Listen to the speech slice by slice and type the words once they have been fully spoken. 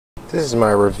This is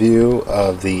my review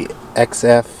of the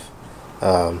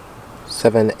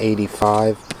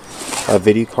XF785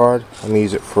 video card. I'm going to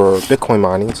use it for Bitcoin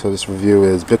mining, so this review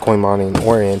is Bitcoin mining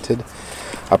oriented.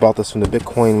 I bought this from the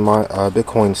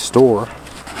Bitcoin store.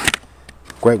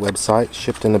 Great website,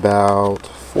 shipped in about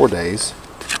 4 days.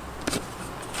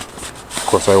 Of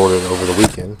course I ordered it over the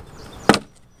weekend.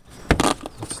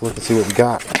 Let's look and see what we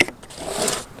got.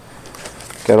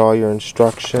 Got all your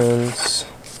instructions.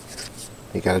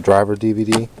 You got a driver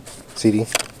DVD, CD,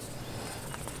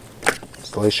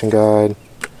 installation guide,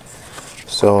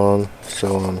 so on,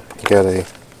 so on. You got a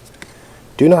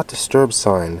do not disturb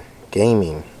sign,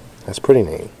 gaming. That's pretty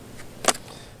neat.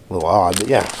 A little odd, but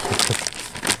yeah.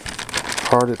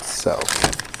 Card itself.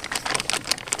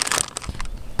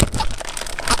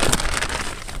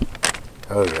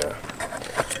 Oh yeah.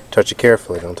 Touch it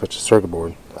carefully, don't touch the circuit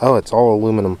board. Oh, it's all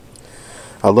aluminum.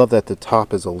 I love that the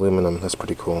top is aluminum. That's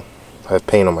pretty cool. I have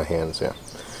paint on my hands, yeah.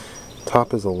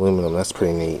 Top is aluminum. That's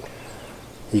pretty neat.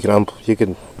 You can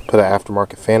put an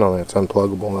aftermarket fan on it. It's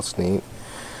unpluggable. That's neat.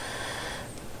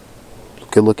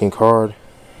 Good looking card.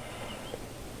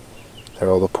 There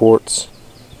are all the ports.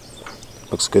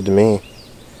 Looks good to me.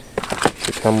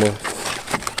 They come with.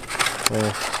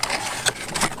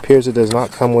 Appears it does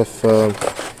not come with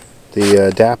the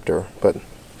adapter, but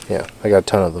yeah, I got a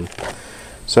ton of them.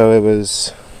 So it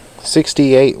was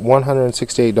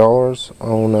 $168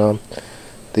 on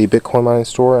the Bitcoin mining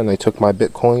store, and they took my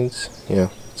Bitcoins. Yeah,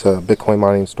 it's a Bitcoin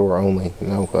mining store only,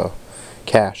 no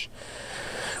cash,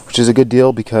 which is a good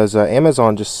deal because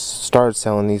Amazon just started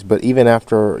selling these. But even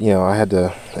after, you know,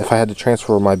 if I had to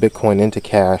transfer my Bitcoin into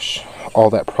cash, all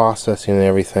that processing and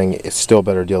everything, it's still a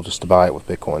better deal just to buy it with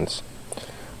Bitcoins.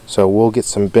 So we'll get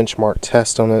some benchmark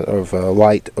tests on it of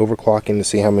light overclocking to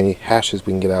see how many hashes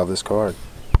we can get out of this card.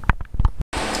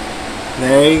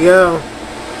 There you go.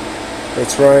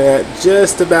 It's running at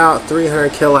just about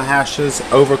 300 kilohashes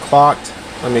overclocked.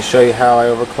 Let me show you how I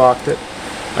overclocked it.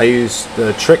 I used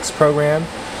the Tricks program.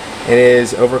 It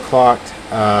is overclocked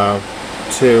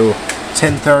to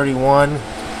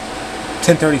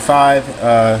 1035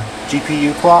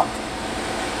 GPU clock.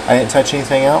 I didn't touch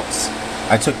anything else.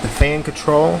 I took the fan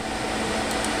control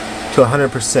to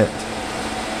 100%.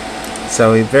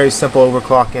 So a very simple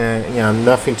overclocking, you know,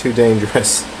 nothing too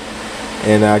dangerous.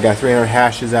 And I got 300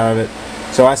 hashes out of it.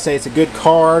 So I say it's a good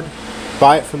card.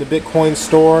 Buy it from the Bitcoin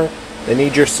store. They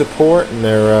need your support, and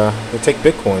they take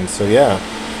Bitcoin. So yeah.